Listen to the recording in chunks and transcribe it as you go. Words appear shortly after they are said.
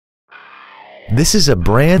This is a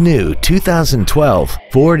brand new 2012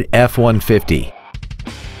 Ford F-150.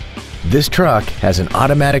 This truck has an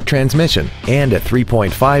automatic transmission and a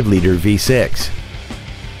 3.5-liter V6.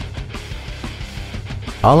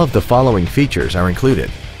 All of the following features are included: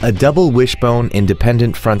 a double wishbone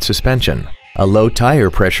independent front suspension, a low tire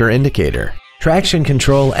pressure indicator, traction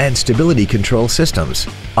control and stability control systems,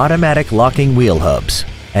 automatic locking wheel hubs,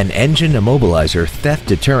 an engine immobilizer theft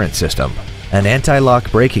deterrent system, an anti-lock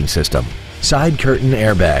braking system, side curtain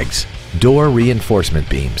airbags, door reinforcement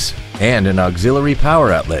beams, and an auxiliary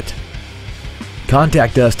power outlet.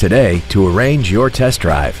 Contact us today to arrange your test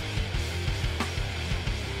drive.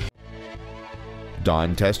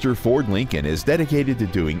 Don Tester Ford Lincoln is dedicated to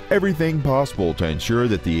doing everything possible to ensure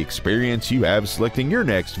that the experience you have selecting your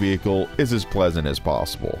next vehicle is as pleasant as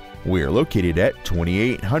possible. We are located at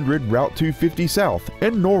 2800 Route 250 South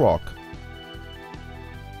in Norwalk.